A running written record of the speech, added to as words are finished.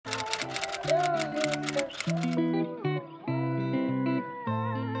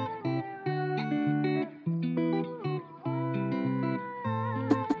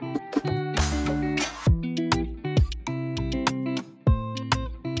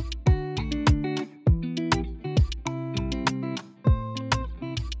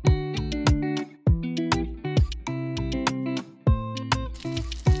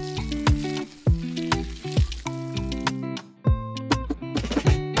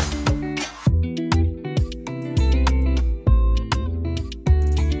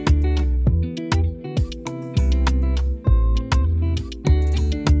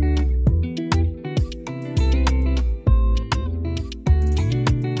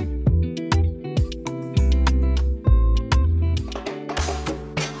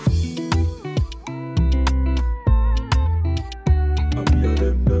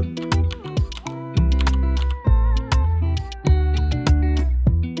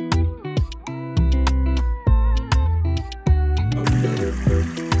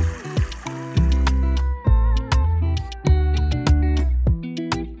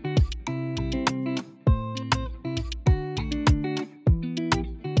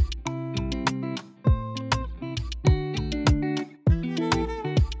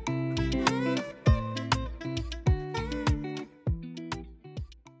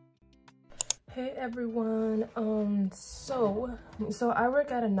Hey everyone, so I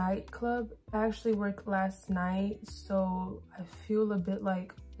work at a nightclub. I actually worked last night, so I feel a bit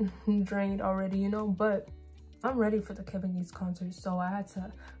like drained already, you know, but I'm ready for the gabeegg concert, so I'm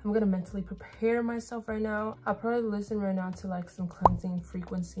gonna mentally prepare myself right now. I'll probably listen right now to like some cleansing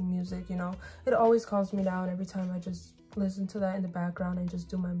frequency music, you know. It always calms me down every time I just listen to that in the background and just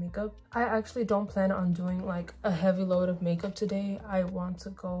do my makeup. I actually don't plan on doing like a heavy load of makeup today. I want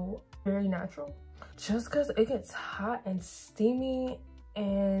to go very natural just because it gets hot and steamy,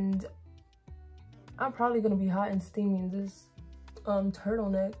 and I'm probably gonna be hot and steamy in this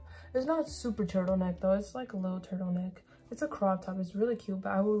turtleneck. It's not super turtleneck though, it's like a little turtleneck. It's a crop top, it's really cute, but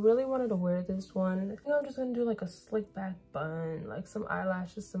I really wanted to wear this one. I think I'm just gonna do like a slick back bun, like some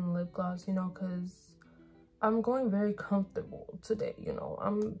eyelashes, some lip gloss, you know, because I'm going very comfortable today, you know.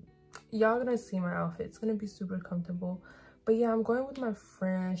 Y'all gonna see my outfit, it's gonna be super comfortable. But yeah, I'm going with my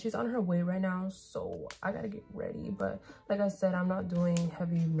friend. She's on her way right now, so I gotta get ready. But like I said, I'm not doing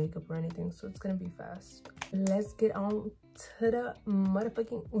heavy makeup or anything, so it's gonna be fast. Let's get on to the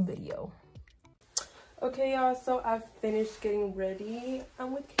motherfucking video. Okay, y'all, so I finished getting ready.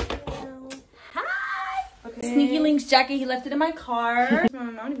 I'm with Kayla now. Hi! Okay. Sneaky Link's jacket, he left it in my car. I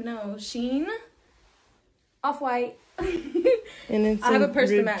don't even know. Sheen? Off-white. And then some I have a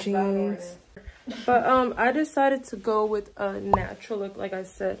purse to match, jeans. But I decided to go with a natural look, like I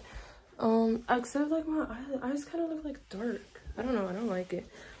said. Except like my eyes kind of look like dark. I don't know, I don't like it.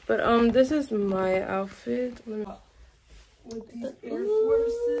 But this is my outfit with these Air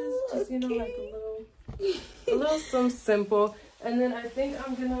Forces, just, you know, like a little some simple. And then I think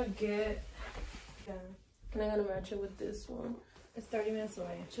I'm gonna get, yeah, and I'm gonna match it with this one. It's 30 minutes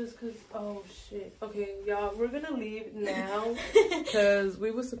away. Just cause, oh shit. Okay, y'all, we're gonna leave now because we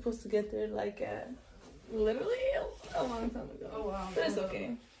were supposed to get there like at literally a long time ago. Oh wow. But it's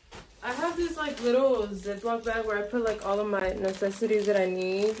okay. I have this like little Ziploc bag where I put like all of my necessities that I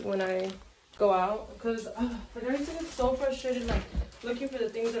need when I go out. Cause like I used to get so frustrated like looking for the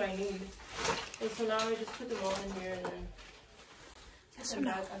things that I need. And so now I just put them all in here and then put them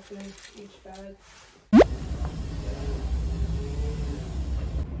back after each bag.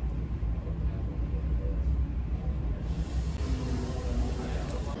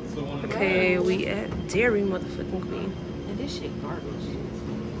 Okay, we at Dairy Motherfucking Queen. And this shit garbage.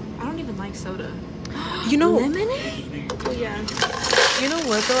 I don't even like soda. You know, lemonade? Oh yeah. You know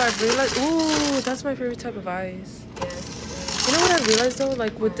what though? I realized, ooh, that's my favorite type of ice. Yes. You know what I realized though?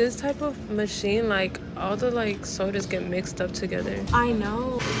 Like with this type of machine, like all the like sodas get mixed up together. I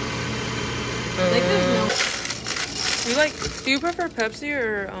know. Like there's You like? Do you prefer Pepsi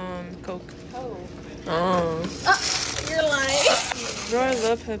or Coke? no. Oh. You're lying. Bro, I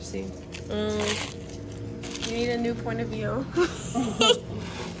love Pepsi. You need a new point of view.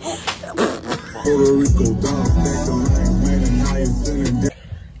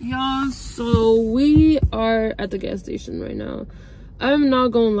 Y'all, so we are at the gas station right now. I'm not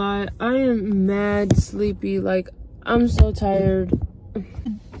gonna lie, I am mad sleepy. Like, I'm so tired.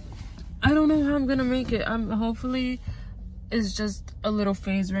 I don't know how I'm gonna make it. Hopefully it's just a little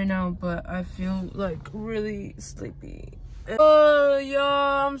phase right now, but I feel like really sleepy. Oh,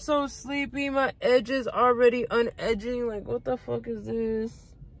 y'all, I'm so sleepy. My edge is already unedging. Like, what the fuck is this?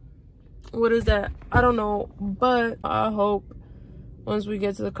 What is that? I don't know, but I hope once we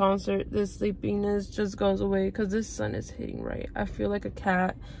get to the concert, this sleepiness just goes away because this sun is hitting right. I feel like a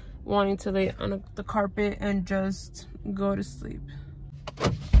cat wanting to lay on the carpet and just go to sleep.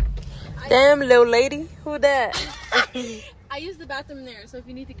 Damn, little lady. Who that? I use the bathroom there, so if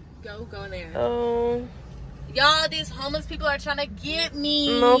you need to go in there. Oh. Y'all, these homeless people are trying to get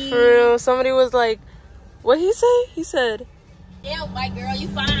me. No, for real. Somebody was like, what he say? He said, yeah, white girl, you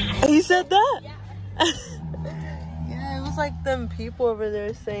fine. he said that? Yeah. Yeah, it was like them people over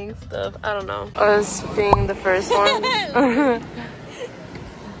there saying stuff. I don't know. Us being the first one.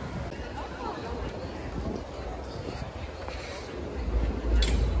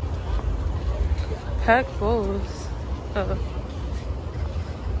 Pack bowls.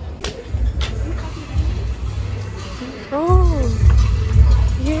 Oh,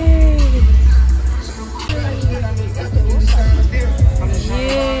 yay!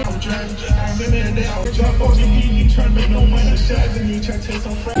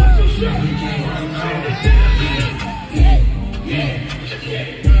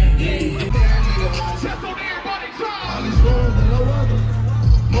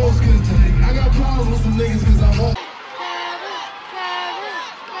 I got problems with some niggas because I won't.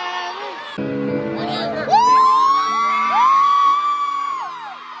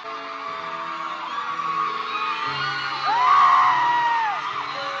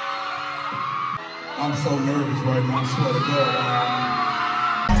 I'm so nervous right now, I swear to God.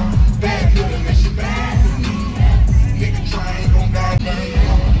 Bad good and she bad for me. Nigga try ain't gon' die.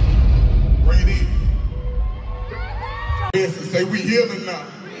 Bring it in. Yes, and say we healing now.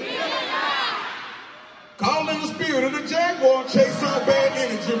 Call in the spirit of the Jaguar, chase all bad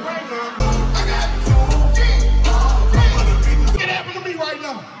energy right now. I got 2 bitches. What happened to me right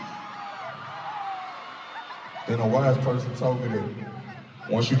now? Then a wise person told me that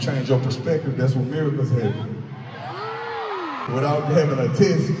once you change your perspective, that's when miracles happen. Without having a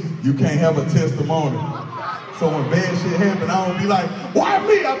test, you can't have a testimony. So when bad shit happen, I don't be like, why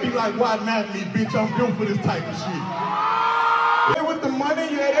me? I be like, why not me, bitch? I'm built for this type of shit. And with the money,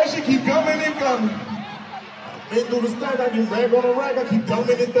 yeah, that shit keep coming and coming. Been through the stunt, I can rag on the rack, I keep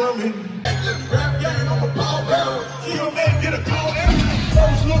dumbing and dumbing. Rap game, I'm a ball barrel. See your man get a call out.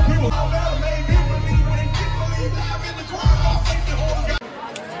 First look, we was all out, made me believe when they didn't believe. Live in the crowd, I'll take the whole guy.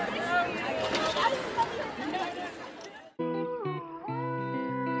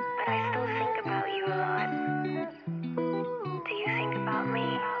 But I still think about you a lot. Do you think about me?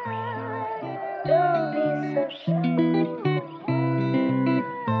 Don't be so shy.